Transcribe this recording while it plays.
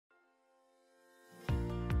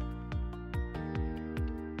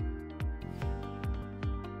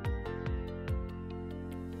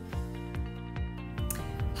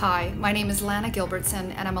Hi, my name is Lana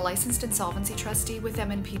Gilbertson and I'm a licensed insolvency trustee with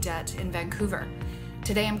M&P Debt in Vancouver.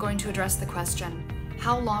 Today I'm going to address the question,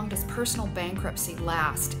 how long does personal bankruptcy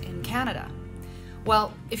last in Canada?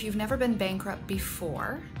 Well, if you've never been bankrupt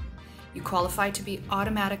before, you qualify to be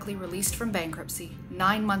automatically released from bankruptcy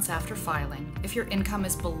 9 months after filing if your income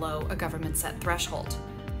is below a government set threshold.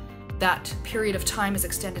 That period of time is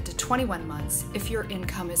extended to 21 months if your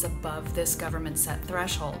income is above this government set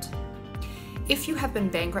threshold. If you have been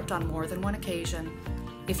bankrupt on more than one occasion,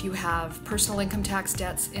 if you have personal income tax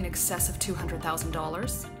debts in excess of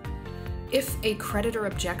 $200,000, if a creditor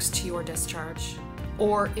objects to your discharge,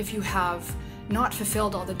 or if you have not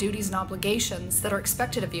fulfilled all the duties and obligations that are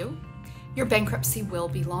expected of you, your bankruptcy will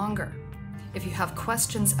be longer. If you have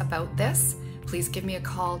questions about this, please give me a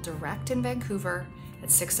call direct in Vancouver at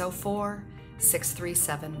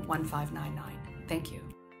 604-637-1599. Thank you.